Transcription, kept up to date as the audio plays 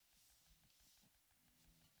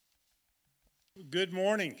Good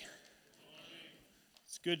morning.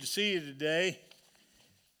 It's good to see you today.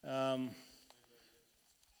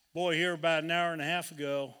 Here about an hour and a half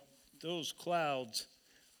ago, those clouds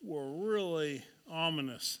were really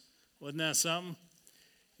ominous. Wasn't that something?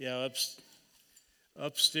 Yeah,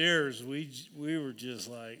 upstairs we were just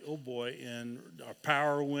like, oh boy, and our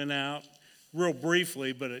power went out real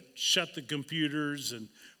briefly, but it shut the computers and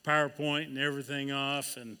PowerPoint and everything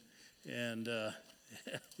off, and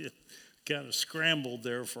it kind of scrambled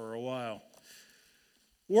there for a while.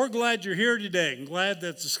 We're glad you're here today. I'm glad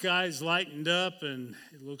that the sky's lightened up and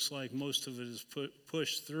it looks like most of it is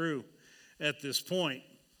pushed through at this point.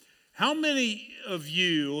 How many of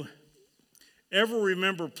you ever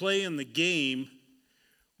remember playing the game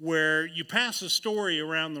where you pass a story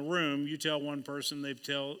around the room, you tell one person, they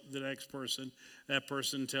tell the next person, that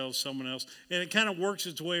person tells someone else, and it kind of works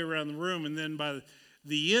its way around the room, and then by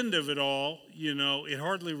the end of it all, it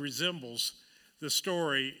hardly resembles the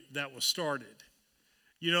story that was started.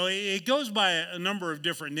 It goes by a number of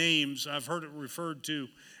different names. I've heard it referred to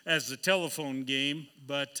as the telephone game,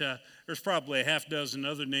 but there's probably a half dozen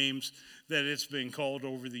other names that it's been called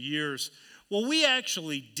over the years. Well, we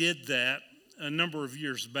actually did that a number of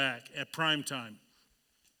years back at prime time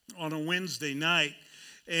on a Wednesday night,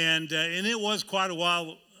 and it was quite a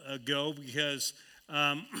while ago because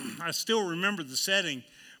I still remember the setting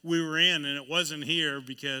we were in, and it wasn't here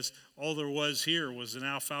because all there was here was an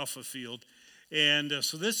alfalfa field. And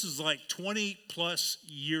so this is like 20 plus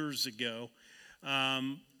years ago,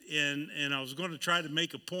 and I was going to try to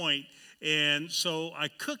make a point, and so I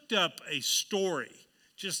cooked up a story.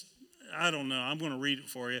 I don't know, I'm going to read it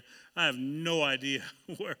for you. I have no idea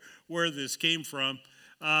where this came from,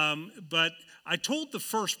 but I told the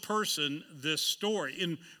first person this story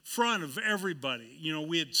in front of everybody.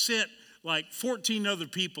 We had sent like 14 other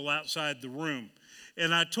people outside the room,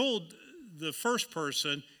 and I told the first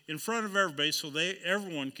person in front of everybody so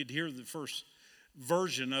everyone could hear the first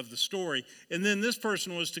version of the story. And then this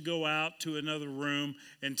person was to go out to another room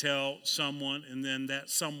and tell someone, and then that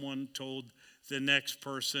someone told the next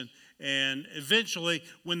person. And eventually,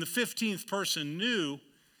 when the 15th person knew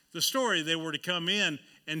the story, they were to come in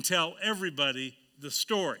and tell everybody the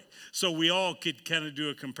story. So we all could kind of do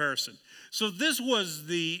a comparison. So this was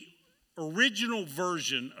the original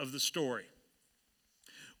version of the story.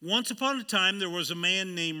 Once upon a time, there was a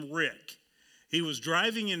man named Rick. He was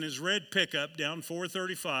driving in his red pickup down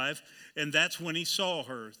 435, and that's when he saw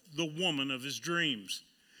her, the woman of his dreams.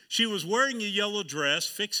 She was wearing a yellow dress,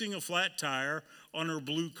 fixing a flat tire on her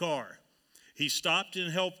blue car. He stopped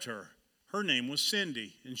and helped her. Her name was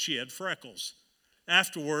Cindy, and she had freckles.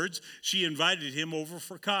 Afterwards, she invited him over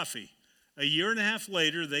for coffee. A year and a half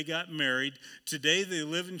later, they got married. Today, they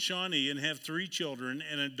live in Shawnee and have 3 children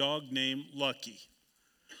and a dog named Lucky.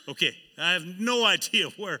 Okay, I have no idea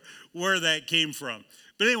where that came from.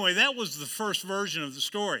 But anyway, that was the first version of the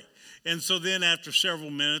story. And so then after several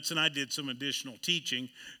minutes, and I did some additional teaching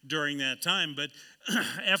during that time, but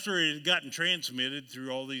after it had gotten transmitted through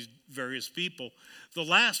all these various people, the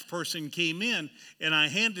last person came in, and I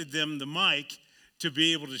handed them the mic to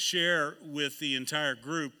be able to share with the entire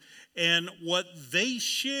group. And what they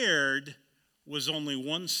shared was only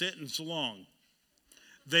one sentence long.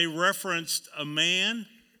 They referenced a man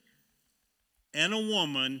and a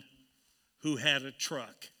woman who had a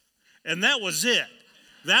truck. And that was it.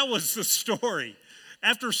 That was the story.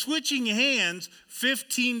 After switching hands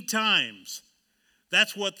 15 times,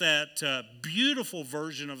 that's what that beautiful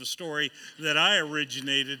version of a story that I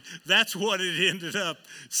originated, that's what it ended up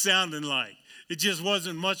sounding like. It just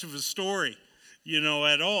wasn't much of a story,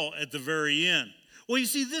 at all at the very end. Well, you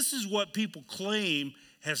see, this is what people claim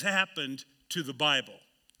has happened to the Bible.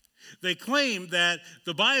 They claim that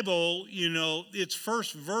the Bible, its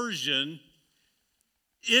first version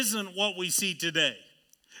isn't what we see today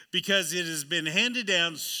because it has been handed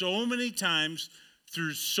down so many times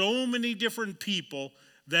through so many different people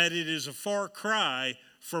that it is a far cry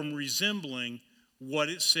from resembling what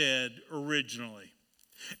it said originally.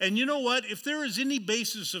 And you know what? If there is any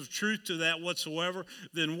basis of truth to that whatsoever,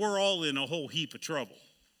 then we're all in a whole heap of trouble.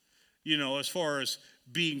 As far as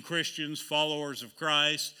being Christians, followers of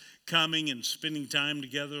Christ, coming and spending time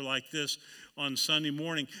together like this on Sunday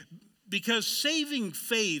morning. Because saving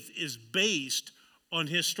faith is based on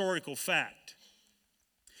historical fact.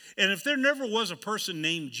 And if there never was a person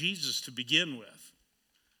named Jesus to begin with,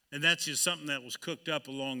 and that's just something that was cooked up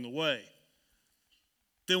along the way,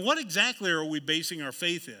 then what exactly are we basing our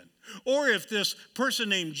faith in? Or if this person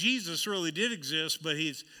named Jesus really did exist, but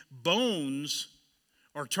his bones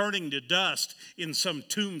are turning to dust in some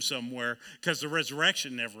tomb somewhere because the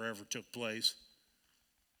resurrection never ever took place,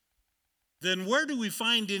 then where do we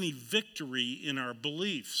find any victory in our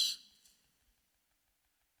beliefs?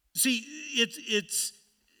 See, it's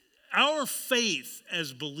our faith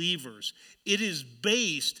as believers, it is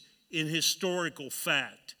based in historical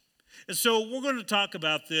fact. And so we're going to talk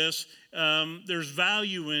about this. There's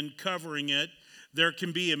value in covering it. There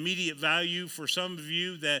can be immediate value for some of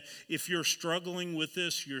you that if you're struggling with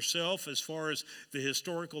this yourself as far as the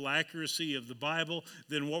historical accuracy of the Bible,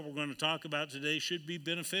 then what we're going to talk about today should be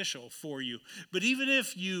beneficial for you. But even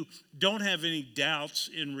if you don't have any doubts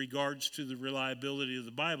in regards to the reliability of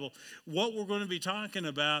the Bible, what we're going to be talking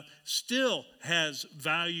about still has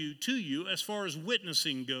value to you as far as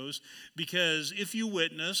witnessing goes, because if you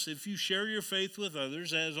witness, if you share your faith with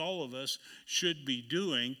others, as all of us should be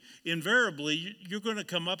doing, invariably you're going to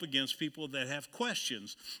come up against people that have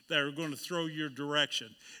questions that are going to throw your direction.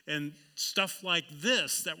 And stuff like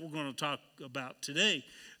this that we're going to talk about today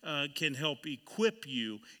can help equip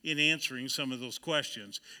you in answering some of those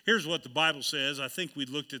questions. Here's what the Bible says. I think we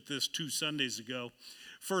looked at this 2 Sundays ago.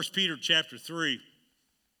 1 Peter chapter 3.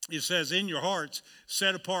 It says, "In your hearts,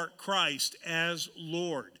 set apart Christ as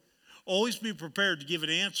Lord. Always be prepared to give an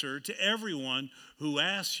answer to everyone who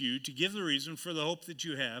asks you to give the reason for the hope that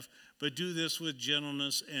you have, but do this with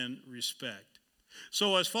gentleness and respect."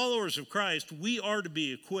 So as followers of Christ, we are to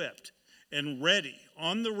be equipped and ready,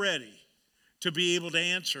 on the ready, to be able to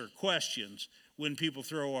answer questions when people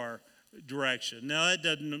throw our direction. Now, that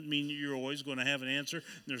doesn't mean you're always going to have an answer.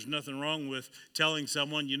 There's nothing wrong with telling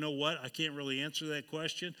someone, you know what, I can't really answer that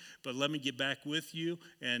question, but let me get back with you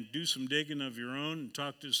and do some digging of your own and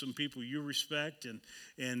talk to some people you respect and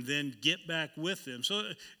then get back with them.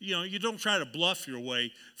 So, you don't try to bluff your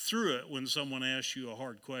way through it when someone asks you a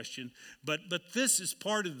hard question, but this is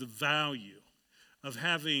part of the value of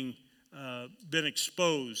having been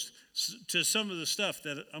exposed to some of the stuff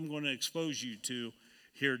that I'm going to expose you to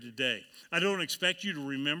here today. I don't expect you to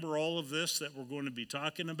remember all of this that we're going to be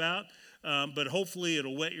talking about, but hopefully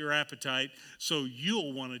it'll whet your appetite so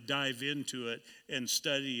you'll want to dive into it and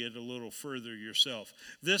study it a little further yourself.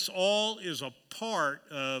 This all is a part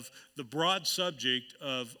of the broad subject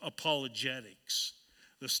of apologetics,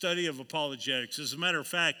 the study of apologetics. As a matter of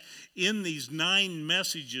fact, in these 9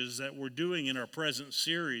 messages that we're doing in our present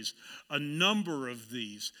series, a number of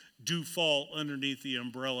these do fall underneath the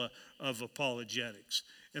umbrella of apologetics.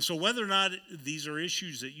 And so whether or not these are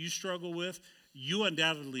issues that you struggle with, you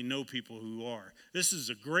undoubtedly know people who are. This is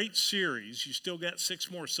a great series. You still got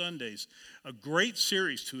 6 more Sundays. A great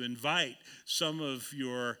series to invite some of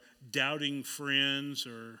your doubting friends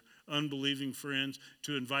or unbelieving friends,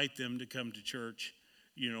 to invite them to come to church,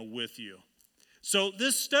 with you. So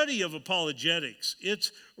this study of apologetics,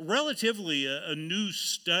 it's relatively a new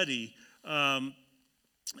study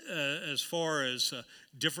as far as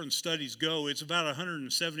different studies go. It's about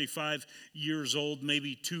 175 years old,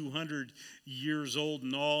 maybe 200 years old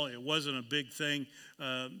in all. It wasn't a big thing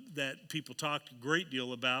that people talked a great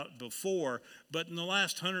deal about before, but in the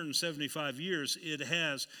last 175 years, it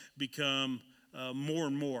has become more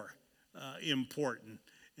and more important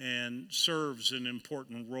and serves an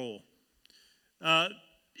important role.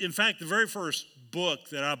 In fact, the very first book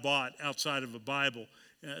that I bought outside of a Bible,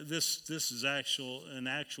 this is an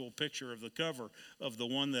actual picture of the cover of the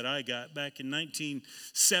one that I got back in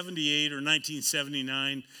 1978 or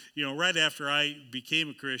 1979. Right after I became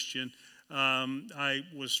a Christian, I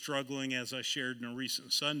was struggling, as I shared in a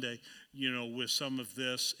recent Sunday, with some of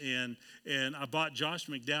this, and I bought Josh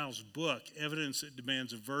McDowell's book, Evidence That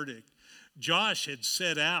Demands a Verdict. Josh had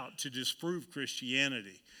set out to disprove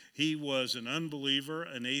Christianity. He was an unbeliever,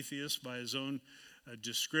 an atheist by his own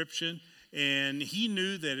description, and he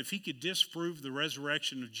knew that if he could disprove the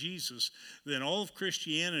resurrection of Jesus, then all of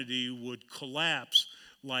Christianity would collapse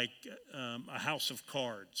like a house of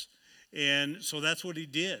cards. And so that's what he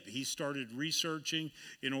did. He started researching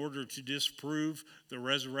in order to disprove the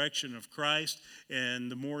resurrection of Christ.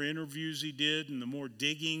 And the more interviews he did and the more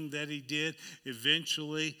digging that he did,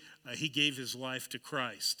 eventually he gave his life to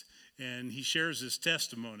Christ. And he shares his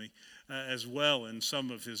testimony as well in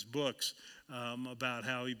some of his books about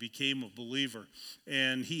how he became a believer.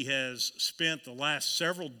 And he has spent the last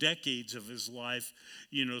several decades of his life,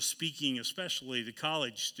 speaking especially to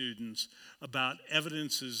college students about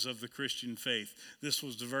evidences of the Christian faith. This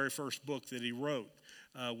was the very first book that he wrote,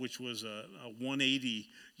 which was a 180,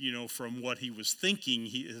 from what he was thinking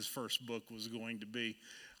his first book was going to be.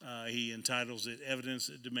 He entitles it Evidence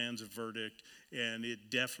That Demands a Verdict, and it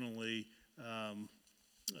definitely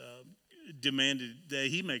demanded that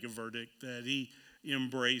he make a verdict, that he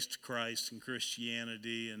embraced Christ and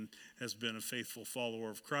Christianity and has been a faithful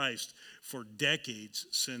follower of Christ for decades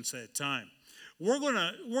since that time.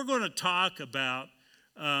 we're gonna talk about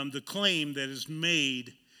the claim that is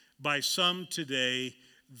made by some today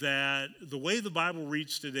that the way the Bible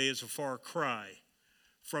reads today is a far cry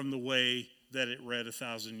from the way that it read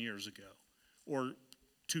 1,000 years ago or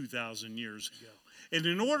 2,000 years ago. And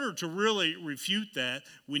in order to really refute that,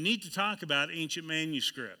 we need to talk about ancient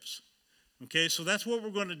manuscripts. Okay, so that's what we're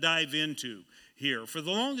going to dive into here. For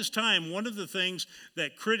the longest time, one of the things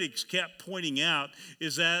that critics kept pointing out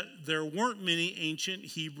is that there weren't many ancient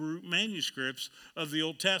Hebrew manuscripts of the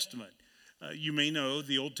Old Testament. You may know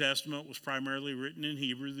the Old Testament was primarily written in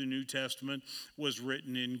Hebrew. The New Testament was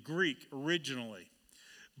written in Greek originally.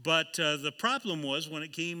 But the problem was when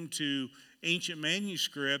it came to ancient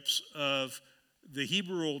manuscripts of the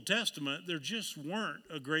Hebrew Old Testament, there just weren't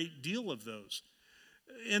a great deal of those.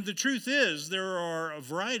 And the truth is, there are a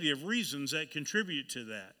variety of reasons that contribute to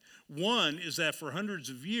that. One is that for hundreds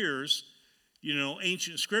of years,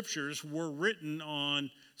 ancient scriptures were written on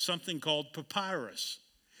something called papyrus.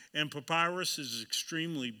 And papyrus is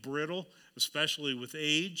extremely brittle, especially with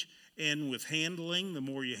age and with handling. The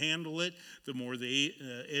more you handle it, the more the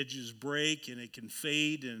edges break and it can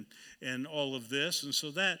fade and all of this. And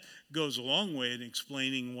so that goes a long way in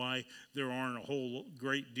explaining why there aren't a whole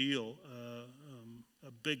great deal,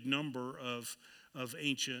 a big number of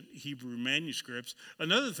ancient Hebrew manuscripts.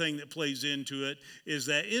 Another thing that plays into it is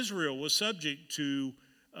that Israel was subject to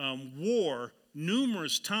war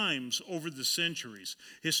numerous times over the centuries.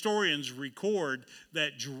 Historians record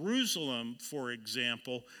that Jerusalem, for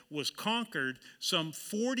example, was conquered some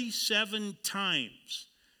 47 times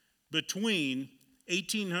between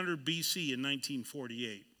 1800 BC and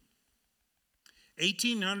 1948.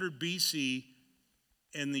 1800 BC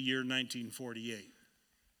and the year 1948.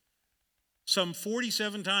 Some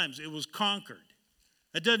 47 times it was conquered.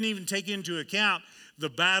 That doesn't even take into account the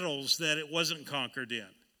battles that it wasn't conquered in.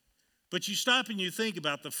 But you stop and you think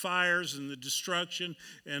about the fires and the destruction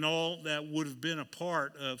and all that would have been a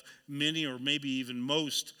part of many or maybe even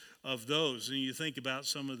most of those. And you think about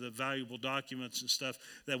some of the valuable documents and stuff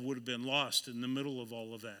that would have been lost in the middle of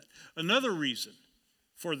all of that. Another reason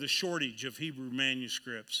for the shortage of Hebrew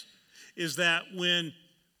manuscripts is that when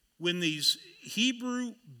these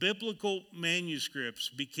Hebrew biblical manuscripts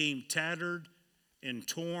became tattered and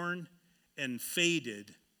torn and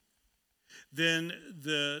faded, then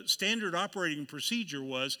the standard operating procedure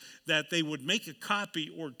was that they would make a copy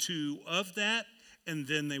or two of that and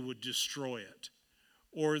then they would destroy it.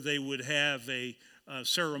 Or they would have a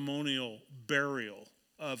ceremonial burial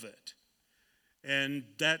of it. And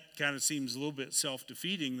that kind of seems a little bit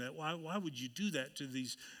self-defeating, that why would you do that to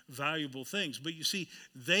these valuable things? But you see,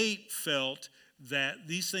 they felt that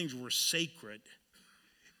these things were sacred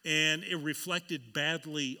and it reflected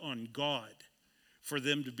badly on God for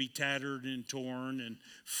them to be tattered and torn and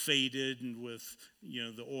faded and with,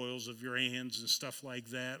 the oils of your hands and stuff like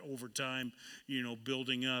that over time,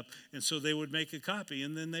 building up. And so they would make a copy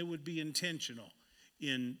and then they would be intentional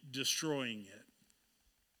in destroying it.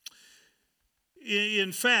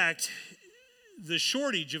 In fact, the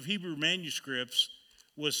shortage of Hebrew manuscripts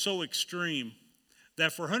was so extreme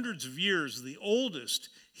that for hundreds of years, the oldest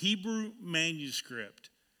Hebrew manuscript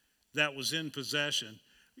that was in possession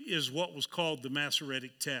is what was called the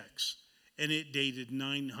Masoretic text, and it dated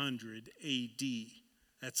 900 AD.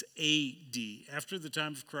 That's AD, after the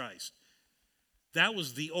time of Christ. That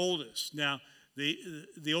was the oldest. Now,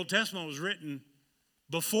 the Old Testament was written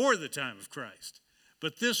before the time of Christ.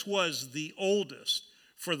 But this was the oldest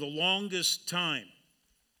for the longest time.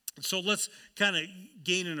 So let's kind of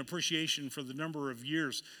gain an appreciation for the number of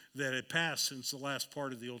years that had passed since the last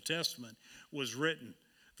part of the Old Testament was written.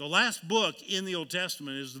 The last book in the Old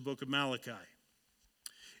Testament is the book of Malachi.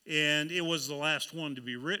 And it was the last one to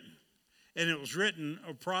be written. And it was written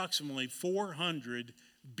approximately 400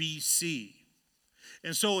 BC.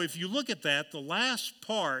 And so if you look at that, the last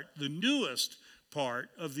part, the newest part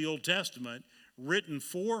of the Old Testament, written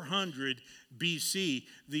 400 BC.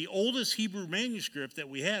 The oldest Hebrew manuscript that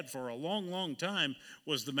we had for a long, long time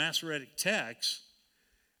was the Masoretic text.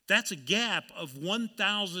 That's a gap of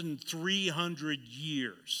 1,300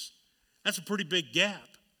 years. That's a pretty big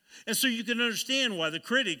gap. And so you can understand why the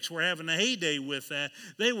critics were having a heyday with that.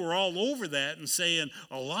 They were all over that and saying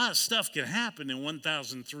a lot of stuff can happen in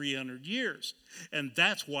 1,300 years. And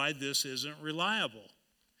that's why this isn't reliable.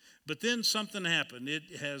 But then something happened.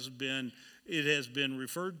 It has been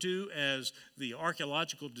referred to as the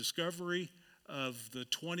archaeological discovery of the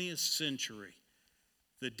 20th century,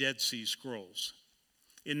 the Dead Sea Scrolls.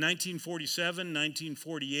 In 1947,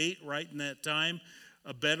 1948, right in that time,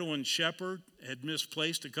 a Bedouin shepherd had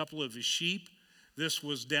misplaced a couple of his sheep This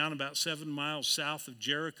was down about 7 miles south of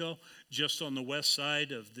Jericho, just on the west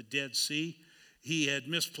side of the Dead Sea. He had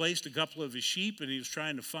misplaced a couple of his sheep and he was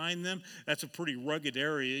trying to find them. That's a pretty rugged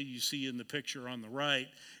area you see in the picture on the right,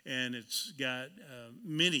 and it's got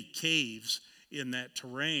many caves in that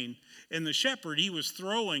terrain. And the shepherd, he was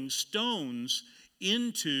throwing stones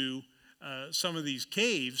into some of these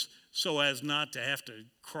caves so as not to have to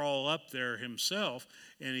crawl up there himself.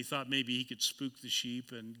 And he thought maybe he could spook the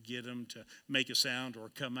sheep and get them to make a sound or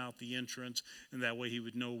come out the entrance, and that way he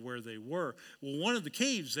would know where they were. Well, one of the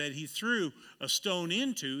caves that he threw a stone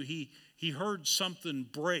into, he heard something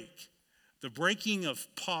break, the breaking of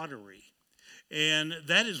pottery. And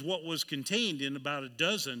that is what was contained in about a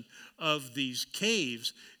dozen of these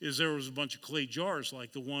caves. Is there was a bunch of clay jars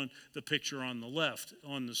like the picture on the left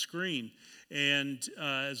on the screen. And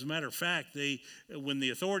as a matter of fact, when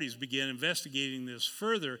the authorities began investigating this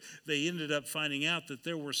further, they ended up finding out that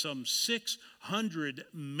there were some 600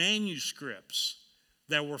 manuscripts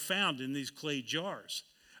that were found in these clay jars.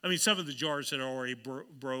 I mean, some of the jars had already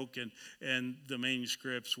broke and the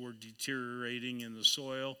manuscripts were deteriorating in the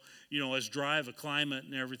soil. You know, as dry of a climate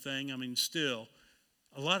and everything, I mean, still,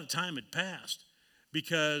 a lot of time had passed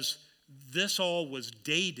because this all was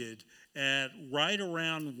dated at right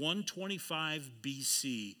around 125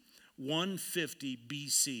 BC, 150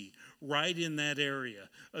 BC, right in that area.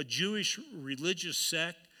 A Jewish religious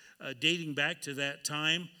sect dating back to that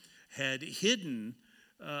time had hidden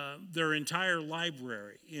their entire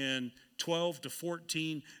library in 12 to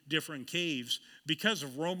 14 different caves because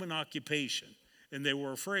of Roman occupation. And they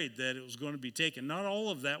were afraid that it was going to be taken. Not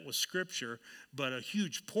all of that was scripture, but a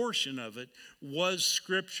huge portion of it was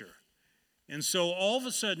scripture. And so all of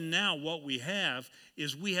a sudden now what we have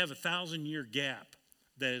is we have a 1,000-year gap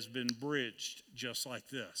that has been bridged just like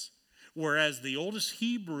this. Whereas the oldest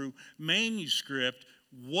Hebrew manuscript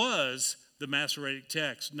was the Masoretic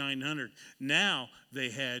text, 900. Now they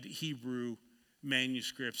had Hebrew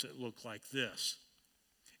manuscripts that looked like this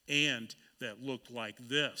and that looked like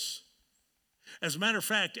this. As a matter of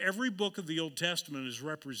fact, every book of the Old Testament is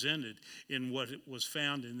represented in what was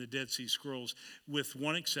found in the Dead Sea Scrolls, with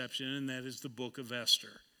one exception, and that is the book of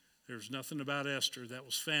Esther. There's nothing about Esther that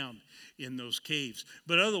was found in those caves.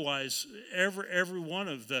 But otherwise, every one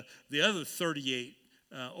of the other 38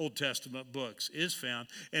 Old Testament books is found.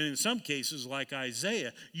 And in some cases, like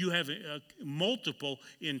Isaiah, you have multiple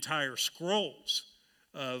entire scrolls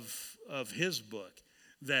of his book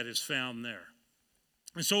that is found there.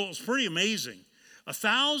 And so it was pretty amazing. A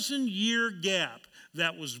 1,000-year gap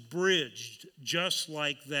that was bridged just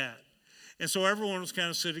like that. And so everyone was kind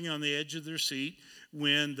of sitting on the edge of their seat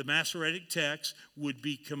when the Masoretic text would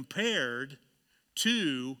be compared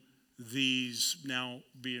to these now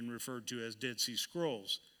being referred to as Dead Sea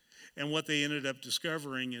Scrolls. And what they ended up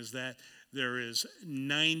discovering is that there is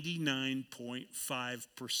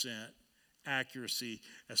 99.5% accuracy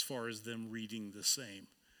as far as them reading the same.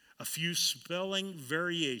 A few spelling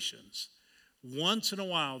variations. Once in a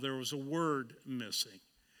while, there was a word missing.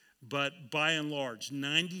 But by and large,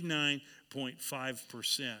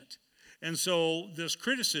 99.5%. And so this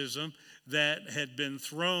criticism that had been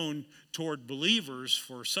thrown toward believers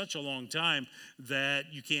for such a long time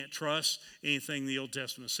that you can't trust anything the Old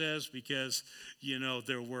Testament says because, you know,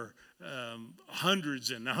 there were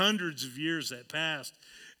hundreds and hundreds of years that passed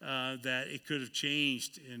that it could have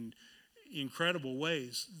changed in incredible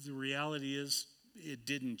ways. The reality is it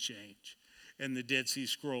didn't change. And the Dead Sea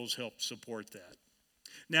Scrolls helped support that.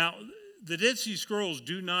 Now, the Dead Sea Scrolls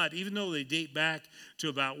do not, even though they date back to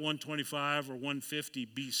about 125 or 150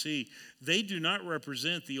 BC, they do not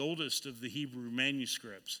represent the oldest of the Hebrew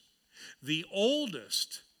manuscripts. The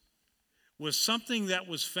oldest was something that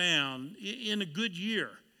was found in a good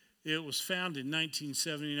year. It was found in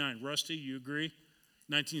 1979. Rusty, you agree?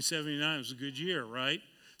 1979 was a good year, right?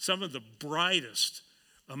 Some of the brightest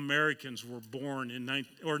Americans were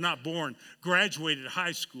graduated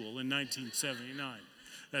high school in 1979.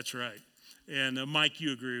 That's right. And Mike,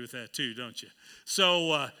 you agree with that too, don't you?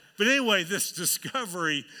 So, but anyway, this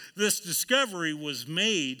discovery was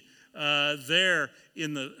made there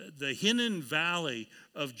in the Hinnom Valley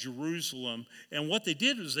of Jerusalem. And what they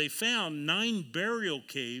did was they found 9 burial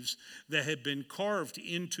caves that had been carved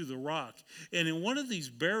into the rock. And in one of these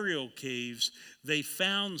burial caves, they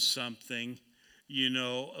found something, you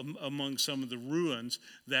know, among some of the ruins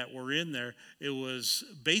that were in there. It was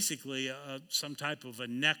basically some type of a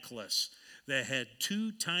necklace that had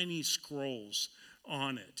 2 tiny scrolls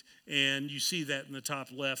on it. And you see that in the top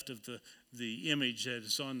left of the image that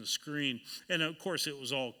is on the screen. And of course, it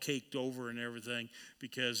was all caked over and everything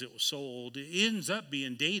because it was so old. It ends up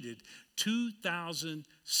being dated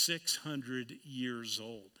 2,600 years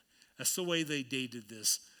old. That's the way they dated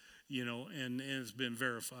this, and it's been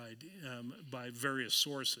verified by various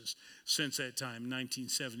sources since that time,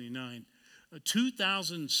 1979.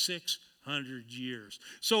 2,600 years.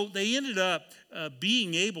 So they ended up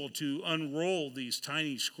being able to unroll these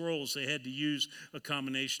tiny scrolls. They had to use a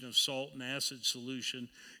combination of salt and acid solution,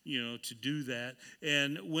 to do that.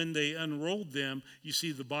 And when they unrolled them, you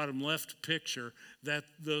see the bottom left picture.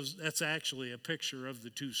 That's actually a picture of the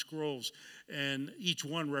two scrolls, and each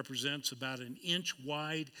one represents about an inch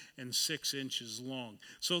wide and 6 inches long.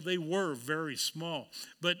 So they were very small.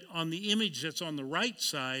 But on the image that's on the right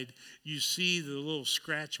side, you see the little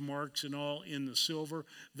scratch marks and all in the silver.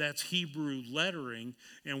 That's Hebrew lettering.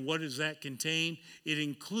 And what does that contain? It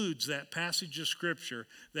includes that passage of Scripture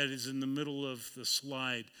that is in the middle of the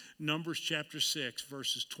slide, Numbers chapter 6,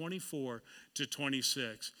 verses 24 to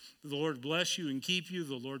 26. The Lord bless you and keep you.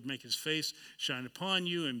 The Lord make his face shine upon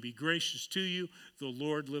you and be gracious to you. The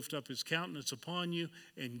Lord lift up his countenance upon you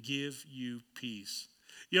and give you peace.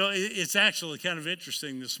 It's actually kind of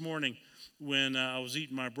interesting this morning when I was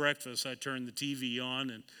eating my breakfast. I turned the TV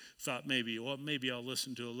on and thought maybe I'll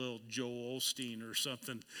listen to a little Joel Osteen or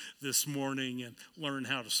something this morning and learn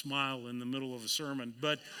how to smile in the middle of a sermon.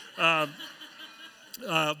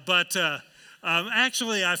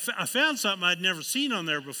 Actually, I found something I'd never seen on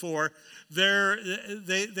there before.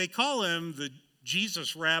 They call him the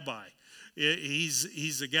Jesus Rabbi.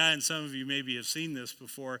 He's a guy, and some of you maybe have seen this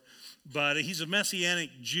before, but he's a Messianic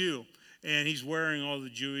Jew, and he's wearing all the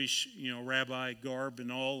Jewish, rabbi garb and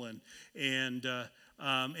all, and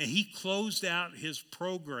he closed out his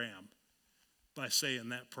program by saying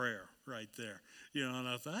that prayer right there. And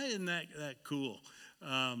I thought, isn't that cool?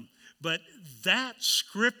 But that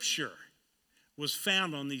scripture was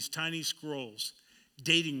found on these tiny scrolls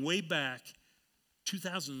dating way back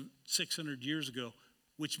 2,600 years ago,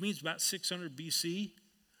 which means about 600 BC,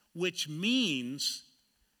 which means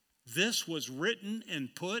this was written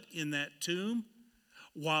and put in that tomb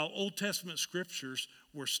while Old Testament scriptures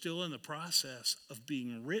were still in the process of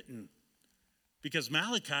being written. Because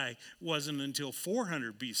Malachi wasn't until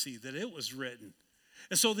 400 BC that it was written.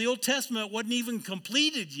 And so the Old Testament wasn't even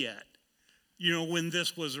completed yet, when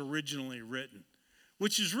this was originally written,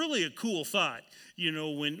 which is really a cool thought,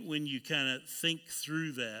 when you kind of think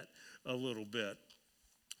through that a little bit.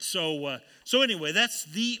 So anyway, that's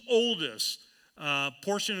the oldest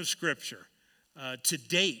portion of Scripture to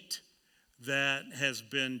date that has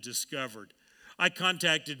been discovered. I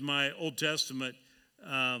contacted my Old Testament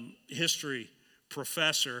history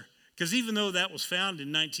professor, because even though that was found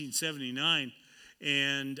in 1979,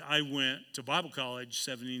 and I went to Bible college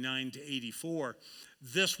 79 to 84,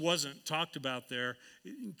 this wasn't talked about there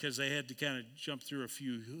because they had to kind of jump through a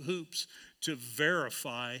few hoops to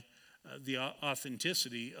verify the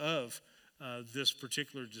authenticity of this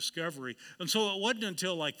particular discovery. And so it wasn't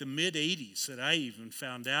until like the mid-'80s that I even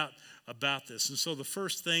found out about this. And so the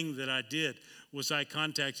first thing that I did was I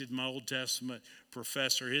contacted my Old Testament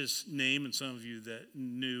professor. His name, and some of you that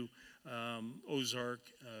knew Ozark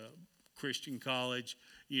Christian College,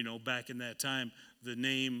 back in that time, the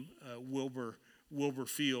name Wilbur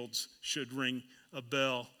Fields should ring a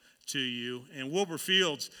bell to you. And Wilbur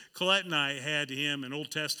Fields, Colette and I had him in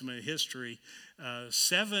Old Testament history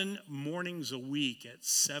 7 mornings a week at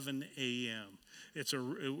 7 a.m. It's a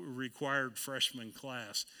required freshman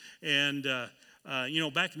class. And,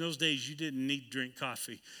 back in those days, you didn't need to drink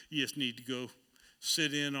coffee. You just need to go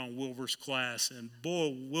sit in on Wilbur's class. And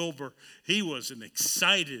boy, Wilbur, he was an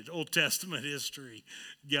excited Old Testament history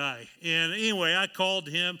guy. And anyway, I called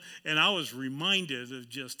him, and I was reminded of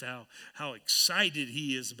just how excited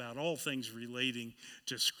he is about all things relating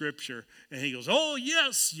to Scripture. And he goes, oh,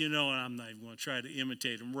 yes, and I'm not even going to try to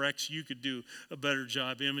imitate him. Rex, you could do a better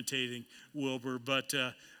job imitating Wilbur. But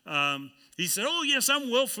he said, oh, yes,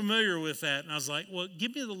 I'm well familiar with that. And I was like, well,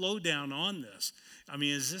 give me the lowdown on this.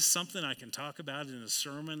 Is this something I can talk about in a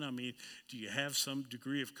sermon? Do you have some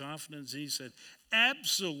degree of confidence? And he said,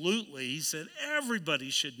 absolutely. He said, everybody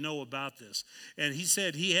should know about this. And he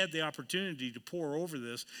said he had the opportunity to pore over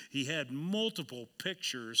this. He had multiple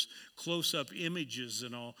pictures, close-up images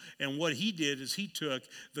and all. And what he did is he took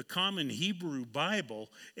the Common Hebrew Bible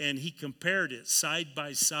and he compared it side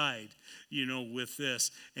by side, with this.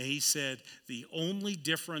 And he said the only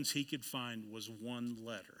difference he could find was one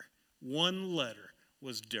letter. One letter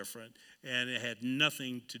was different, and it had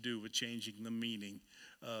nothing to do with changing the meaning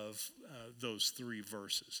of those 3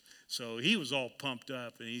 verses. So he was all pumped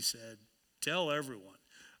up, and he said, tell everyone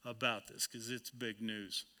about this because it's big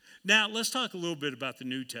news. Now, let's talk a little bit about the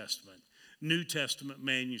New Testament. New Testament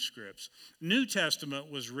manuscripts. New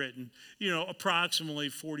Testament was written, approximately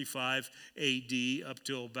 45 AD up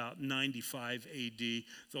till about 95 AD,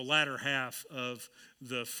 the latter half of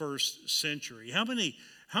the first century. How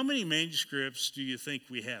many manuscripts do you think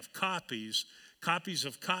we have? Copies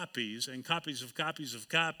of copies, and copies of copies of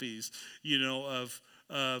copies,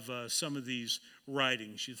 of some of these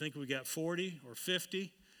writings. You think we got 40 or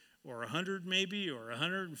 50 or 100 maybe, or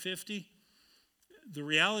 150? The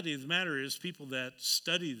reality of the matter is people that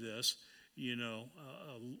study this,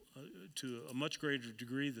 to a much greater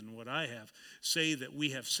degree than what I have, say that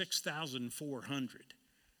we have 6,400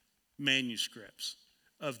 manuscripts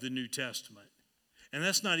of the New Testament. And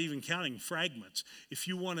that's not even counting fragments. If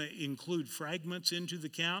you want to include fragments into the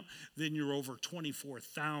count, then you're over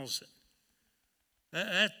 24,000.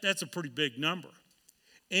 That's a pretty big number.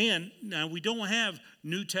 And now we don't have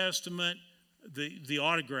New Testament, the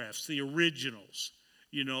autographs, the originals,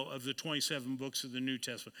 of the 27 books of the New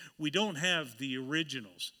Testament. We don't have the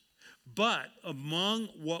originals. But among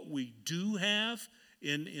what we do have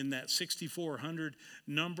in that 6,400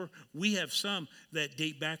 number, we have some that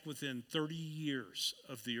date back within 30 years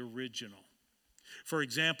of the original. For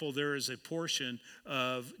example, there is a portion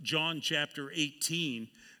of John chapter 18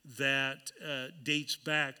 that dates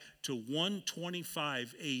back to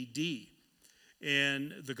 125 AD.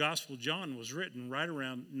 And the Gospel of John was written right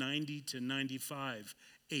around 90 to 95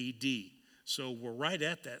 AD. So we're right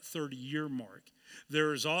at that 30-year mark.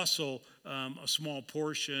 There is also a small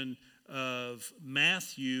portion of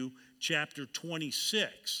Matthew chapter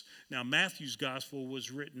 26. Now, Matthew's gospel was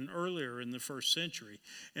written earlier in the first century.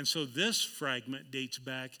 And so this fragment dates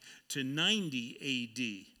back to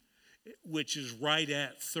 90 AD, which is right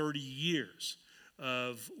at 30 years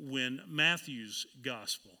of when Matthew's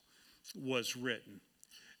gospel was written.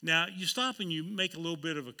 Now, you stop and you make a little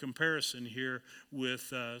bit of a comparison here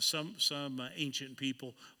with some ancient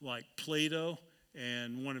people like Plato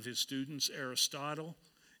and one of his students, Aristotle.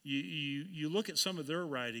 You look at some of their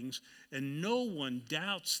writings, and no one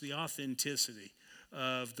doubts the authenticity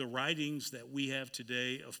of the writings that we have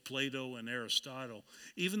today of Plato and Aristotle,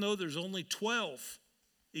 even though there's only 12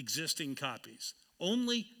 existing copies.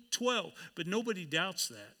 Only 12, but nobody doubts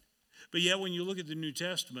that. But yet when you look at the New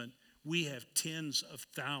Testament, we have tens of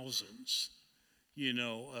thousands,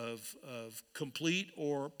 of complete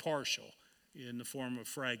or partial in the form of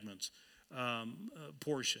fragments,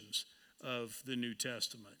 portions of the New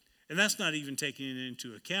Testament. And that's not even taking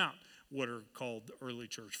into account what are called the early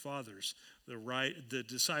church fathers, the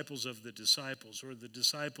disciples of the disciples, or the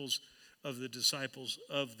disciples of the disciples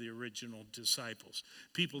of the original disciples.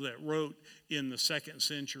 People that wrote in the 2nd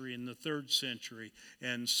century and the 3rd century,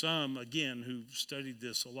 and some, again, who studied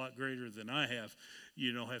this a lot greater than I have,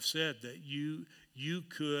 have said that you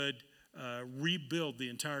could rebuild the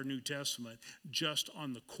entire New Testament just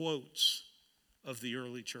on the quotes of the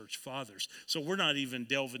early church fathers. So we're not even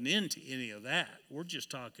delving into any of that. We're just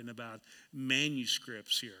talking about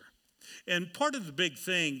manuscripts here. And part of the big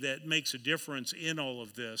thing that makes a difference in all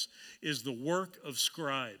of this is the work of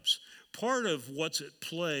scribes. Part of what's at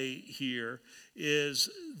play here is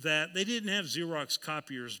that they didn't have Xerox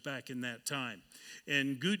copiers back in that time.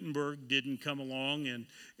 And Gutenberg didn't come along and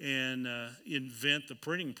invent the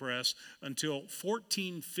printing press until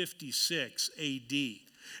 1456 AD.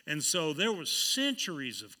 And so there was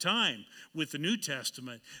centuries of time with the New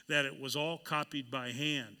Testament that it was all copied by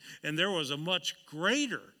hand. And there was a much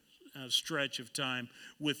greater stretch of time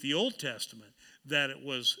with the Old Testament that it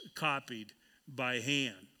was copied by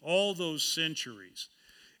hand. All those centuries.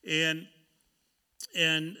 And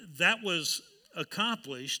that was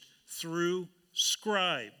accomplished through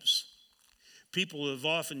scribes. People have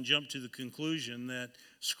often jumped to the conclusion that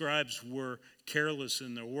scribes were careless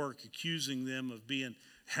in their work, accusing them of being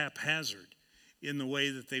haphazard in the way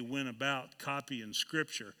that they went about copying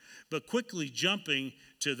Scripture. But quickly jumping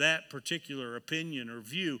to that particular opinion or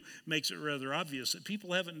view makes it rather obvious that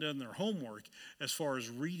people haven't done their homework as far as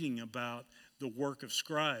reading about the work of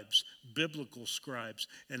scribes, biblical scribes,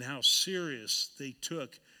 and how serious they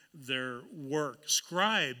took their work.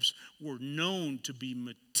 Scribes were known to be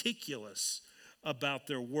meticulous about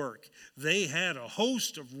their work. They had a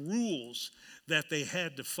host of rules that they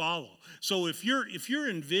had to follow. So if you're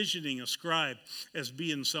envisioning a scribe as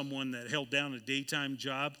being someone that held down a daytime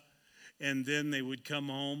job, and then they would come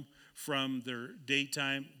home from their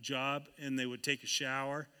daytime job and they would take a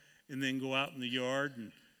shower and then go out in the yard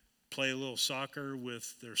and play a little soccer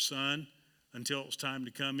with their son until it was time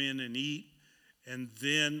to come in and eat, And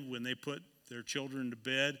then when they put their children to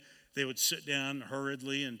bed, they would sit down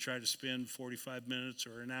hurriedly and try to spend 45 minutes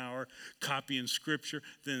or an hour copying scripture.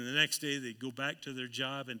 Then the next day they'd go back to their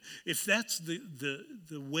job. And if that's the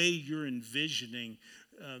way you're envisioning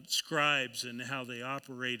scribes and how they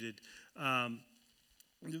operated,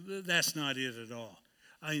 that's not it at all.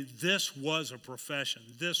 This was a profession.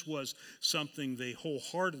 This was something they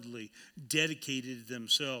wholeheartedly dedicated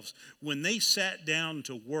themselves. When they sat down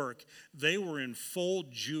to work, they were in full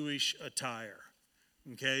Jewish attire.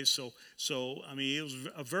 Okay, so it was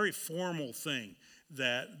a very formal thing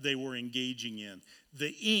that they were engaging in. The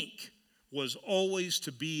ink was always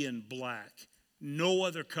to be in black. No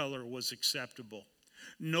other color was acceptable.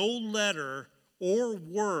 No letter or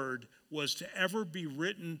word was to ever be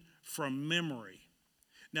written from memory.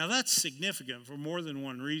 Now that's significant for more than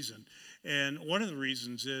one reason. And one of the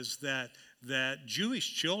reasons is that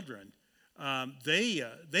Jewish children,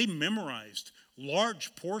 they memorized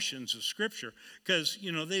large portions of Scripture because,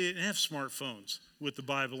 they didn't have smartphones with the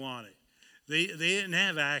Bible on it. They didn't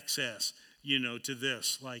have access, to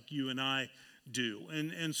this like you and I do.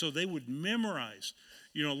 And so they would memorize,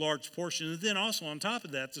 large portions. And then also on top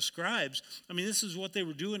of that, the scribes, this is what they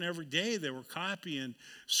were doing every day. They were copying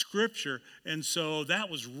Scripture. And so that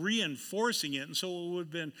was reinforcing it. And so it would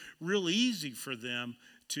have been real easy for them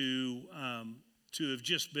to have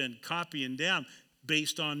just been copying down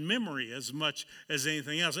based on memory as much as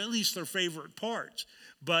anything else, at least their favorite parts.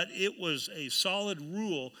 But it was a solid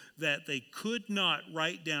rule that they could not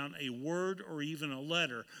write down a word or even a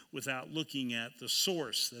letter without looking at the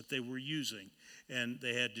source that they were using, and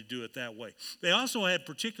they had to do it that way. They also had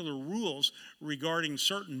particular rules regarding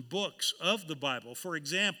certain books of the Bible. For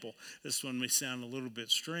example, this one may sound a little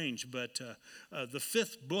bit strange, but the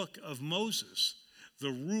fifth book of Moses, the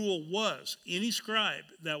rule was any scribe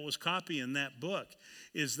that was copying that book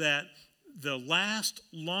is that the last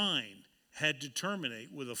line had to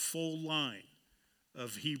terminate with a full line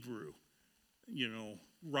of Hebrew,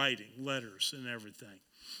 writing, letters and everything.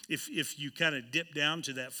 If you kind of dipped down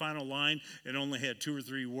to that final line and only had 2 or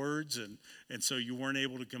 3 words and so you weren't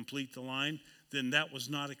able to complete the line, then that was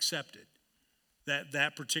not accepted.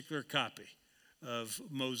 That particular copy of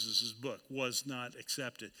Moses' book was not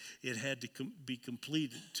accepted. It had to be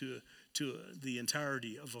completed to the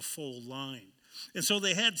entirety of a full line. And so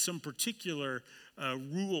they had some particular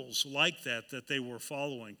rules like that they were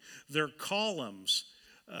following. Their columns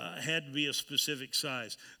had to be a specific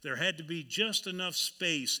size. There had to be just enough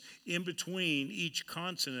space in between each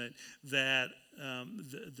consonant that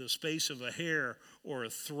the space of a hair or a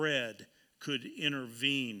thread could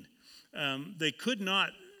intervene. They could not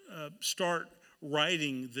start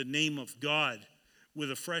writing the name of God with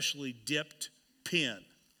a freshly dipped pen,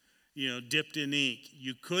 dipped in ink.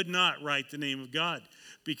 You could not write the name of God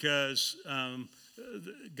because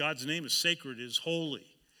God's name is sacred, is holy.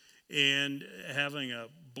 And having a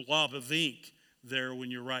blob of ink there when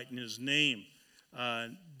you're writing his name,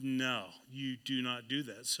 no, you do not do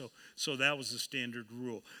that. So that was the standard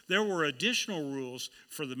rule. There were additional rules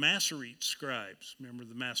for the Masorete scribes. Remember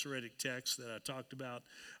the Masoretic text that I talked about?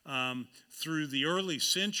 Through the early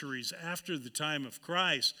centuries after the time of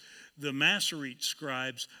Christ, the Masorete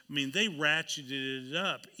scribes, they ratcheted it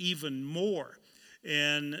up even more.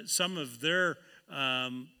 And some of their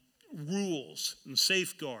rules and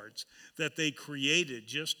safeguards that they created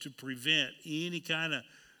just to prevent any kind of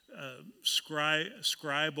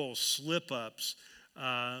scribal slip-ups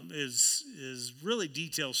is really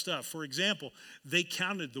detailed stuff. For example, they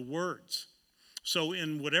counted the words. So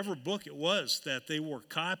in whatever book it was that they were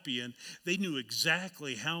copying, they knew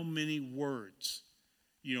exactly how many words,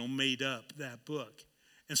 made up that book.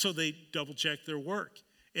 And so they double-checked their work.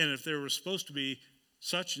 And if there was supposed to be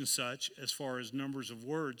such and such as far as numbers of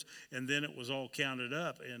words, and then it was all counted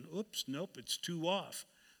up, and oops, nope, it's 2 off,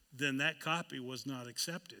 then that copy was not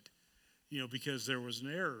accepted, because there was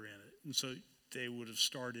an error in it. And so they would have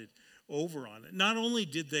started over on it. Not only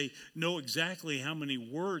did they know exactly how many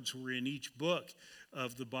words were in each book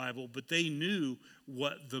of the Bible, but they knew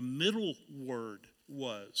what the middle word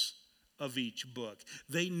was of each book.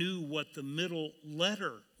 They knew what the middle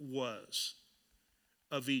letter was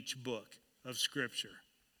of each book of Scripture.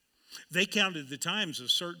 They counted the times a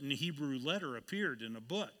certain Hebrew letter appeared in a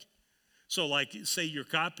book. So like, say you're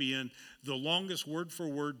copying the longest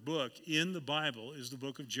word-for-word book in the Bible is the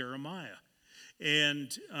book of Jeremiah.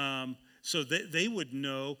 And so they would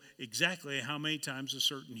know exactly how many times a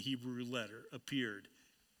certain Hebrew letter appeared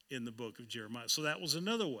in the book of Jeremiah. So that was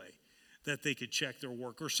another way that they could check their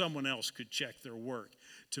work, or someone else could check their work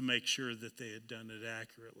to make sure that they had done it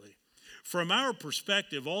accurately. From our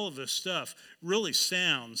perspective, all of this stuff really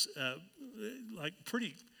sounds like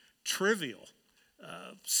pretty trivial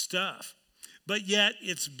stuff. But yet,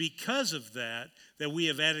 it's because of that we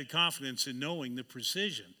have added confidence in knowing the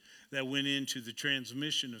precision that went into the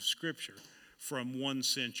transmission of Scripture from one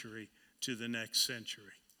century to the next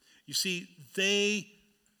century. You see, they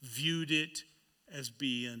viewed it as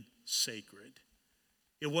being sacred.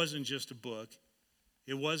 It wasn't just a book.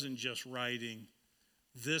 It wasn't just writing.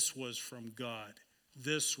 This was from God.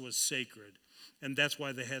 This was sacred. And that's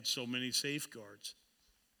why they had so many safeguards.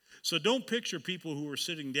 So don't picture people who were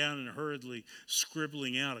sitting down and hurriedly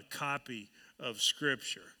scribbling out a copy of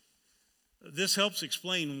Scripture. This helps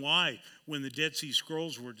explain why, when the Dead Sea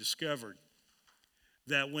Scrolls were discovered,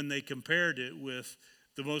 that when they compared it with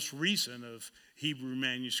the most recent of Hebrew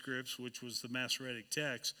manuscripts, which was the Masoretic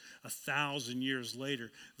text, 1,000 years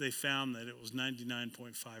later, they found that it was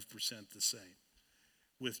 99.5% the same,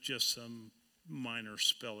 with just some minor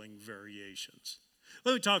spelling variations.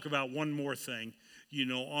 Let me talk about one more thing,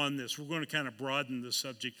 on this. We're going to kind of broaden the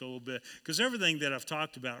subject a little bit, because everything that I've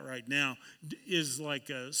talked about right now is like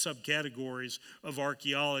subcategories of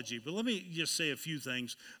archaeology. But let me just say a few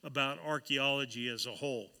things about archaeology as a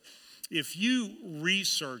whole. If you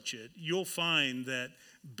research it, you'll find that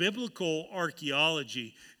biblical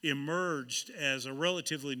archaeology emerged as a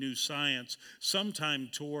relatively new science sometime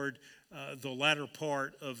toward the latter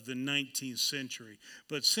part of the 19th century.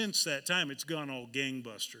 But since that time, it's gone all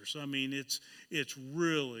gangbusters. I mean, it's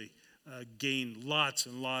really gained lots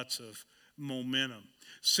and lots of momentum.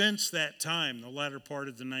 Since that time, the latter part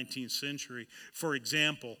of the 19th century, for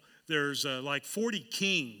example, there's like 40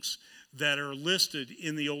 kings that are listed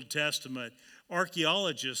in the Old Testament.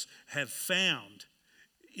 Archaeologists have found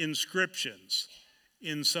inscriptions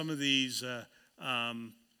in some of these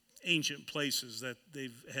ancient places that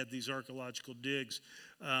they've had these archaeological digs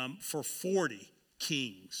for 40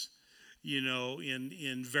 kings,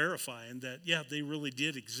 in verifying that, yeah, they really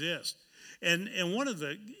did exist. And one of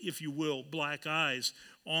the, if you will, black eyes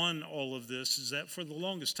on all of this is that for the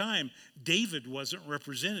longest time, David wasn't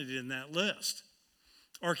represented in that list.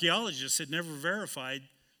 Archaeologists had never verified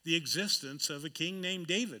the existence of a king named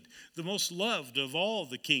David, the most loved of all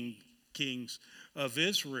the kings of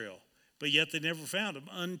Israel. But yet they never found him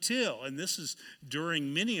until, and this is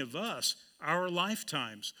during many of us, our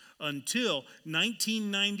lifetimes, until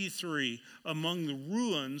 1993, among the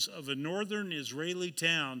ruins of a northern Israeli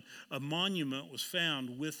town, a monument was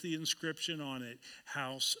found with the inscription on it,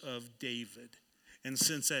 House of David. And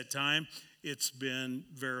since that time, it's been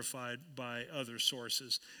verified by other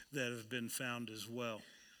sources that have been found as well.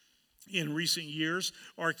 In recent years,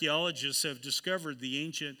 archaeologists have discovered the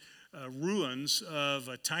ancient ruins of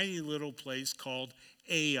a tiny little place called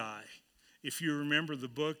Ai. If you remember the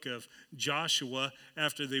book of Joshua,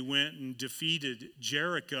 after they went and defeated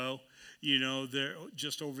Jericho, there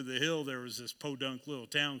just over the hill there was this podunk little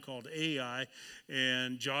town called Ai,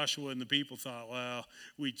 and Joshua and the people thought, well,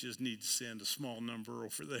 we just need to send a small number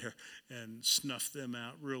over there and snuff them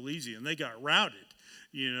out real easy. And they got routed,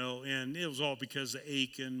 and it was all because of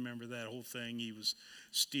Achan. Remember that whole thing? He was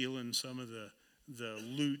stealing some of the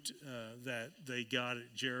loot that they got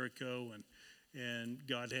at Jericho, and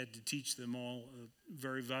God had to teach them all a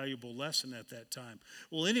very valuable lesson at that time.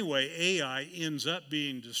 Well, anyway, Ai ends up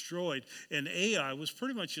being destroyed, and Ai was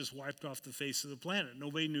pretty much just wiped off the face of the planet.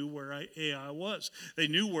 Nobody knew where Ai was. They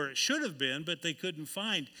knew where it should have been, but they couldn't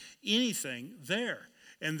find anything there.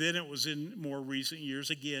 And then it was in more recent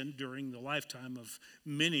years, again, during the lifetime of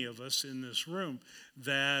many of us in this room,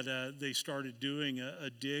 that they started doing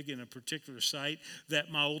a dig in a particular site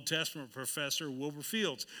that my Old Testament professor, Wilbur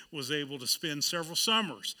Fields, was able to spend several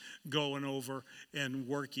summers going over and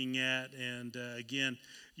working at. And again,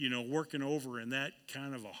 working over in that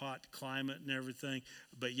kind of a hot climate and everything.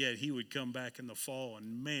 But yet he would come back in the fall,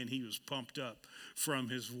 and man, he was pumped up from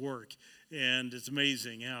his work. And it's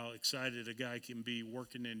amazing how excited a guy can be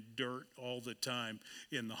working in dirt all the time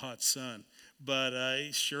in the hot sun. But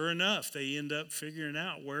sure enough, they end up figuring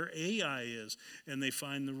out where Ai is, and they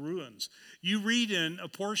find the ruins. You read in a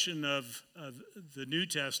portion of the New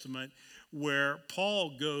Testament where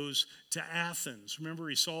Paul goes to Athens. Remember,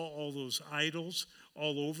 he saw all those idols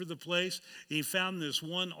all over the place. He found this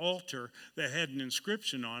one altar that had an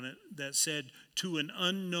inscription on it that said, "To an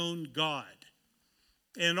unknown God."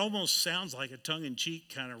 And it almost sounds like a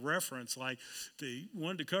tongue-in-cheek kind of reference, like they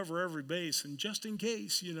wanted to cover every base, and just in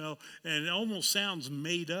case, and it almost sounds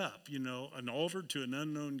made up, an altar to an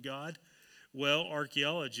unknown God. Well,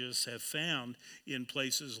 archaeologists have found in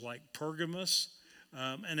places like Pergamus,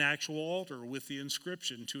 an actual altar with the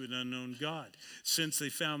inscription to an unknown God. Since they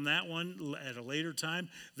found that one at a later time,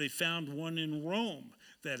 they found one in Rome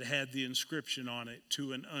that had the inscription on it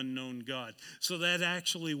to an unknown God. So that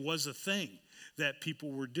actually was a thing that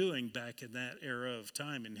people were doing back in that era of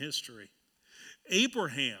time in history.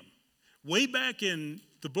 Abraham, way back in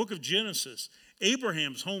the book of Genesis,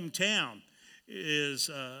 Abraham's hometown is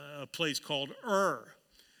a place called Ur,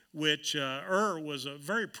 which Ur was a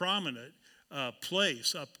very prominent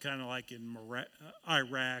place up kind of like in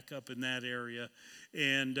Iraq, up in that area.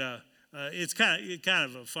 And it's kind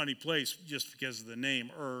of a funny place just because of the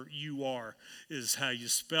name. Ur, U-R, is how you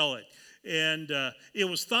spell it. And it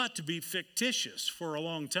was thought to be fictitious for a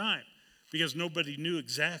long time because nobody knew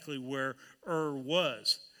exactly where Ur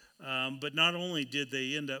was. But not only did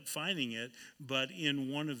they end up finding it, but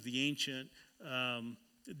in one of the ancient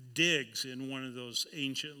digs in one of those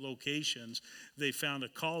ancient locations, they found a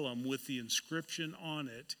column with the inscription on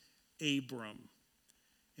it, Abram.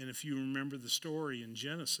 And if you remember the story in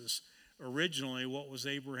Genesis, originally what was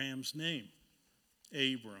Abraham's name?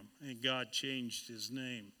 Abram. And God changed his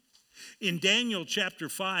name. In Daniel chapter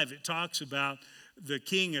 5, it talks about the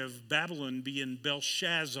king of Babylon being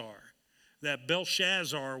Belshazzar. That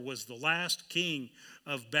Belshazzar was the last king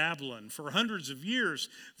of Babylon. For hundreds of years,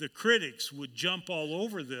 the critics would jump all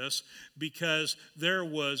over this because there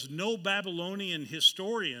was no Babylonian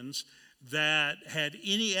historians that had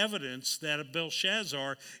any evidence that a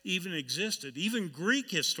Belshazzar even existed. Even Greek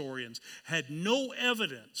historians had no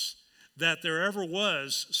evidence that there ever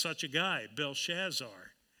was such a guy, Belshazzar.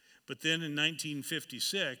 But then in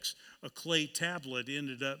 1956, a clay tablet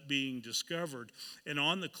ended up being discovered. And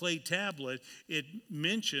on the clay tablet, it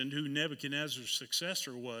mentioned who Nebuchadnezzar's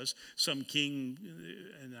successor was, some king,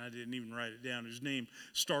 and I didn't even write it down, his name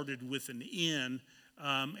started with an N.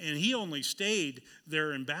 And he only stayed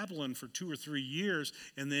there in Babylon for 2 or 3 years,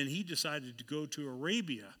 and then he decided to go to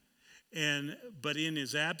Arabia. But in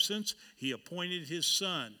his absence, he appointed his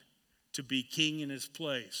son to be king in his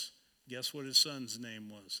place. Guess what his son's name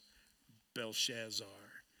was? Belshazzar.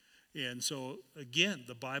 And so, again,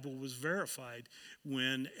 the Bible was verified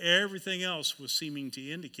when everything else was seeming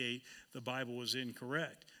to indicate the Bible was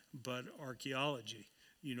incorrect. But archaeology,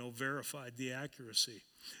 verified the accuracy.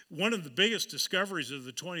 One of the biggest discoveries of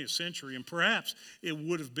the 20th century, and perhaps it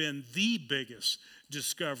would have been the biggest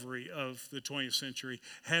discovery of the 20th century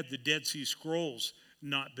had the Dead Sea Scrolls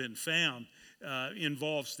not been found,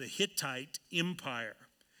 involves the Hittite Empire.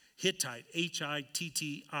 Hittite, Hittite.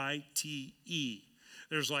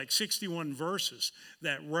 There's like 61 verses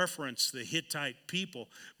that reference the Hittite people,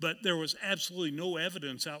 but there was absolutely no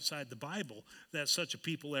evidence outside the Bible that such a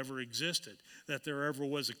people ever existed, that there ever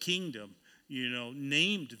was a kingdom,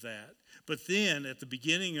 named that. But then at the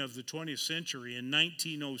beginning of the 20th century, in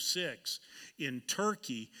 1906, in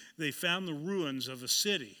Turkey, they found the ruins of a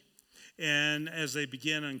city. And as they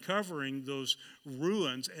began uncovering those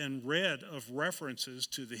ruins and read of references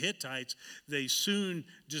to the Hittites, they soon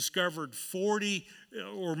discovered 40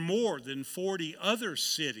 or more than 40 other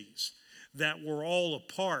cities that were all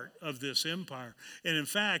a part of this empire. And in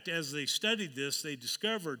fact, as they studied this, they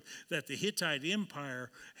discovered that the Hittite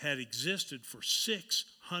Empire had existed for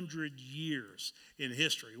 600 years in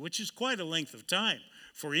history, which is quite a length of time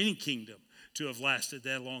for any kingdom to have lasted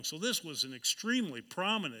that long. So this was an extremely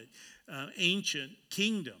prominent ancient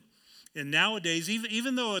kingdom. And nowadays,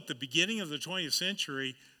 even though at the beginning of the 20th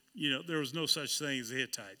century, there was no such thing as the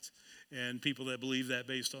Hittites, and people that believe that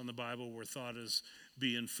based on the Bible were thought as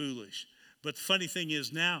being foolish. But the funny thing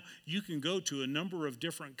is now you can go to a number of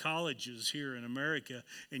different colleges here in America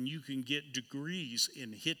and you can get degrees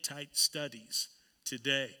in Hittite studies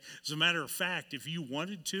today. As a matter of fact, if you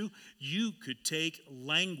wanted to, you could take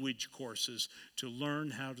language courses to learn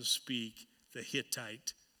how to speak the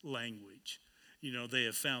Hittite language. They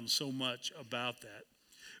have found so much about that.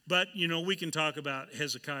 But, we can talk about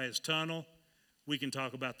Hezekiah's tunnel. We can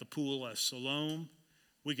talk about the Pool of Siloam.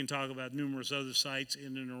 We can talk about numerous other sites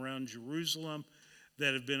in and around Jerusalem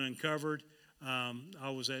that have been uncovered. I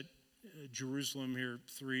was at Jerusalem here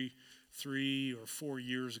three or 4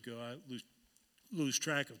 years ago. I lose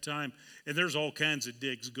track of time. And there's all kinds of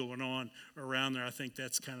digs going on around there. I think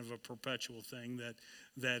that's kind of a perpetual thing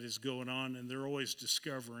that is going on, and they're always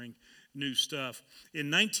discovering new stuff.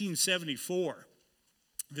 In 1974,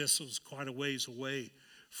 this was quite a ways away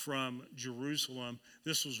from Jerusalem.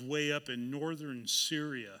 This was way up in northern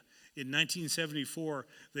Syria. In 1974,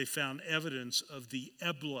 they found evidence of the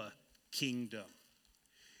Ebla kingdom.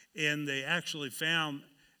 And they actually found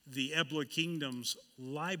the Ebla kingdom's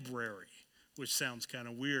library, which sounds kind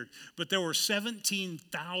of weird. But there were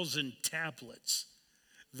 17,000 tablets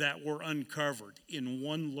that were uncovered in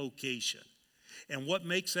one location. And what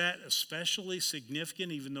makes that especially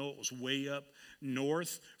significant, even though it was way up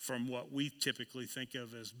north from what we typically think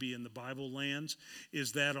of as being the Bible lands,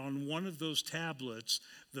 is that on one of those tablets,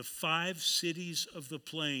 the 5 cities of the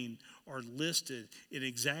plain are listed in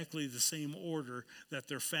exactly the same order that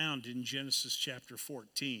they're found in Genesis chapter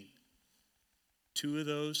 14. 2 of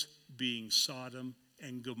those being Sodom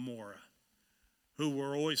and Gomorrah, who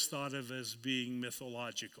were always thought of as being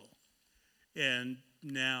mythological. And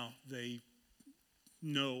now they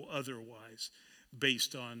know otherwise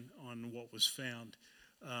based on what was found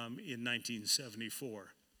in 1974.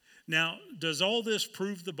 Now, does all this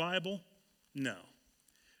prove the Bible? No.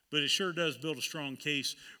 But it sure does build a strong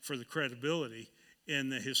case for the credibility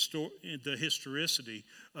and the historicity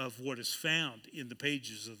of what is found in the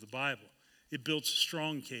pages of the Bible. It builds a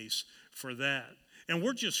strong case for that. And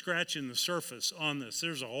we're just scratching the surface on this.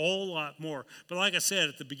 There's a whole lot more. But like I said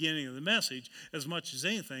at the beginning of the message, as much as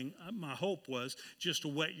anything, my hope was just to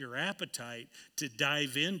whet your appetite to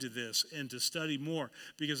dive into this and to study more.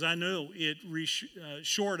 Because I know it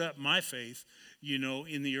shored up my faith,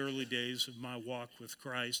 in the early days of my walk with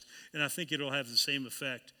Christ. And I think it'll have the same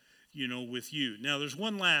effect, with you. Now, there's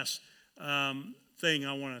one last thing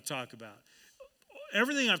I want to talk about.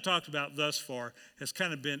 Everything I've talked about thus far has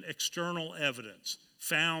kind of been external evidence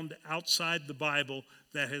found outside the Bible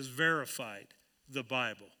that has verified the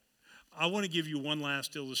Bible. I want to give you one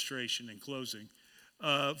last illustration in closing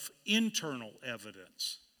of internal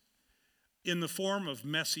evidence in the form of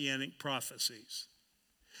messianic prophecies.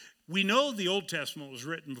 We know the Old Testament was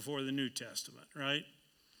written before the New Testament, right?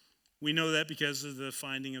 We know that because of the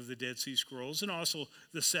finding of the Dead Sea Scrolls and also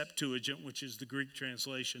the Septuagint, which is the Greek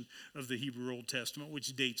translation of the Hebrew Old Testament,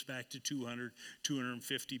 which dates back to 200,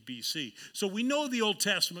 250 BC. So we know the Old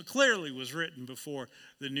Testament clearly was written before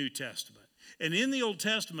the New Testament. And in the Old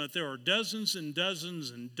Testament, there are dozens and dozens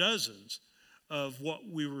and dozens of what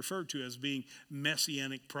we refer to as being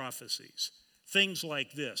messianic prophecies. Things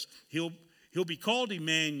like this. He'll be called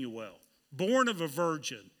Emmanuel, born of a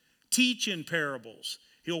virgin, teach in parables.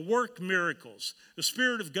 He'll work miracles. The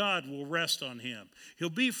Spirit of God will rest on him.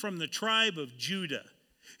 He'll be from the tribe of Judah.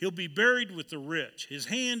 He'll be buried with the rich. His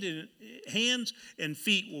hands and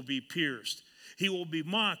feet will be pierced. He will be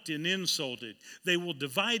mocked and insulted. They will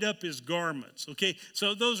divide up his garments. Okay,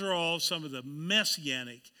 so those are all some of the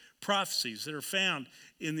messianic prophecies that are found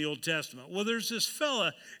in the Old Testament. Well, there's this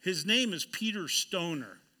fella. His name is Peter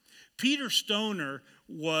Stoner. Peter Stoner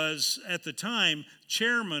was, at the time,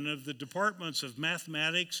 chairman of the departments of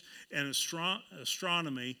mathematics and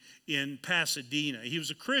astronomy in Pasadena. He was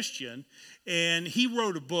a Christian, and he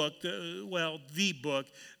wrote a book, the book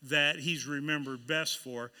that he's remembered best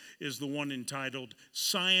for is the one entitled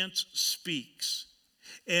Science Speaks.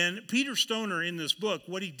 And Peter Stoner, in this book,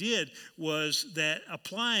 what he did was that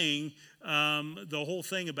applying the whole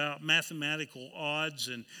thing about mathematical odds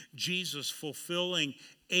and Jesus fulfilling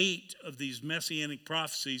 8 of these messianic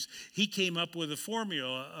prophecies, he came up with a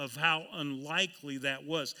formula of how unlikely that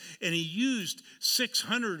was. And he used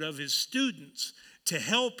 600 of his students to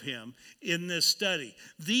help him in this study.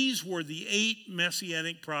 These were the 8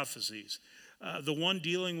 messianic prophecies. The one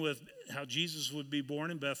dealing with how Jesus would be born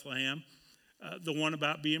in Bethlehem. The one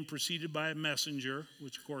about being preceded by a messenger,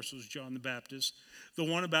 which of course was John the Baptist. The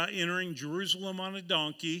one about entering Jerusalem on a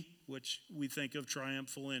donkey, which we think of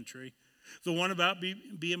triumphal entry. The one about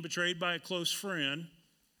being betrayed by a close friend,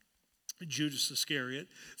 Judas Iscariot.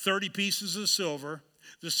 30 pieces of silver.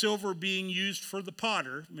 The silver being used for the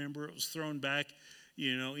potter. Remember, it was thrown back,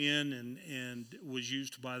 in and was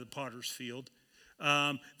used by the potter's field.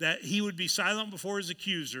 That he would be silent before his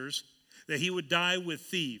accusers. That he would die with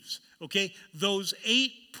thieves. Okay, those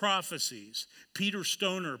 8 prophecies Peter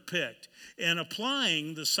Stoner picked, and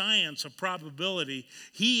applying the science of probability,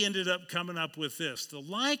 he ended up coming up with this. The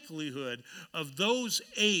likelihood of those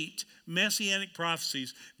 8 messianic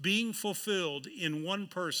prophecies being fulfilled in one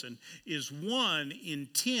person is 1 in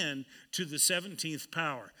 10 to the 17th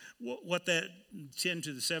power. What that 10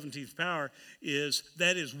 to the 17th power is,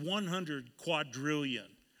 that is 100 quadrillion.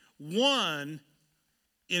 1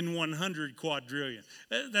 in 100 quadrillion.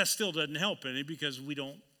 That still doesn't help any because we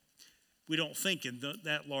don't think in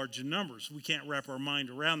that large of numbers. We can't wrap our mind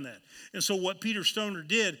around that. And so what Peter Stoner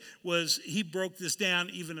did was he broke this down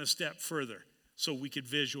even a step further so we could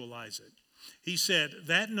visualize it. He said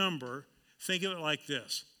that number, think of it like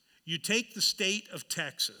this. You take the state of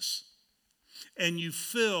Texas and you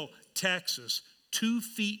fill Texas 2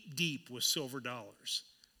 feet deep with silver dollars,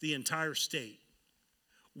 the entire state.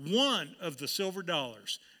 One of the silver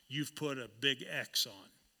dollars you've put a big X on,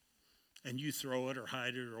 and you throw it or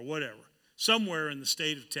hide it or whatever. somewhere in the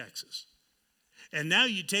state of Texas. And now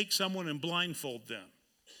you take someone and blindfold them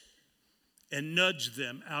and nudge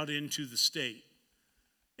them out into the state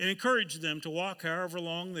and encourage them to walk however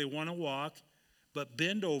long they want to walk, but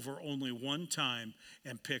bend over only one time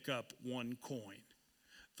and pick up one coin.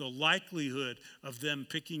 The likelihood of them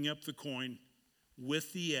picking up the coin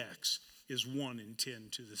with the X is 1 in 10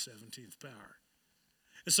 to the 17th power.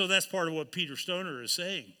 And so that's part of what Peter Stoner is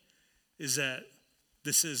saying, is that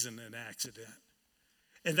this isn't an accident.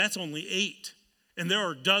 And that's only 8. And there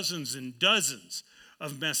are dozens and dozens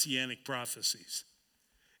of messianic prophecies.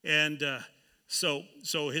 And so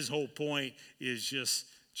his whole point is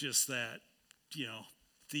just that,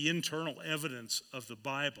 the internal evidence of the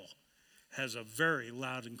Bible has a very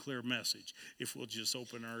loud and clear message if we'll just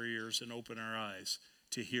open our ears and open our eyes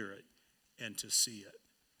to hear it and to see it.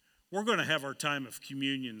 We're going to have our time of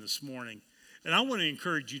communion this morning, and I want to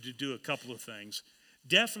encourage you to do a couple of things.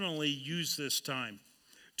 Definitely use this time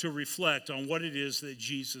to reflect on what it is that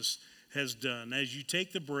Jesus has done. As you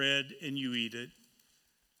take the bread and you eat it,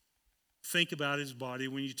 think about his body.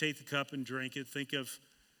 When you take the cup and drink it, think of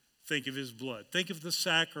his blood. Think of the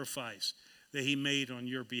sacrifice that he made on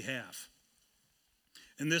your behalf.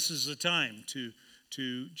 And this is a time to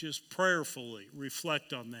just prayerfully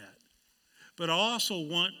reflect on that. But I also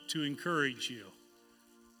want to encourage you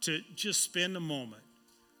to just spend a moment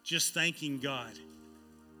just thanking God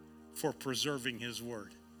for preserving his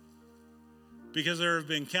word. Because there have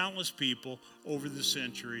been countless people over the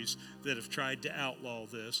centuries that have tried to outlaw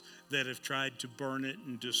this, that have tried to burn it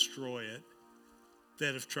and destroy it,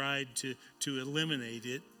 that have tried to eliminate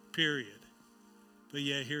it, period. But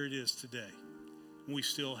yet here it is today. We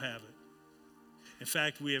still have it. In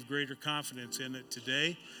fact, we have greater confidence in it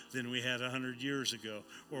today than we had 100 years ago,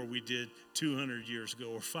 or we did 200 years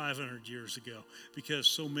ago, or 500 years ago, because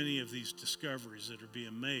so many of these discoveries that are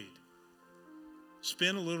being made.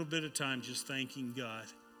 Spend a little bit of time just thanking God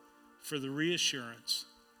for the reassurance,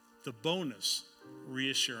 the bonus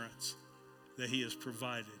reassurance that he has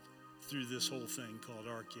provided through this whole thing called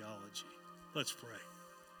archaeology. Let's pray.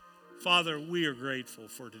 Father, we are grateful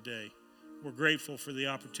for today. We're grateful for the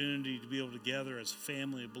opportunity to be able to gather as a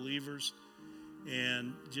family of believers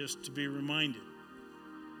and just to be reminded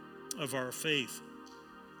of our faith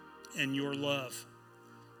and your love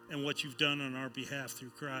and what you've done on our behalf through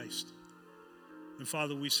Christ. And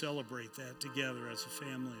Father, we celebrate that together as a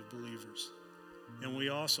family of believers. And we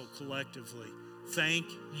also collectively thank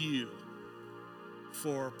you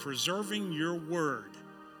for preserving your word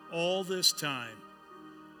all this time,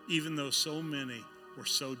 even though so many were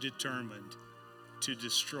so determined to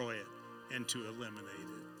destroy it and to eliminate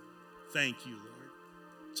it. Thank you, Lord.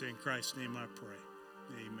 It's in Christ's name I pray.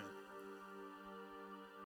 Amen.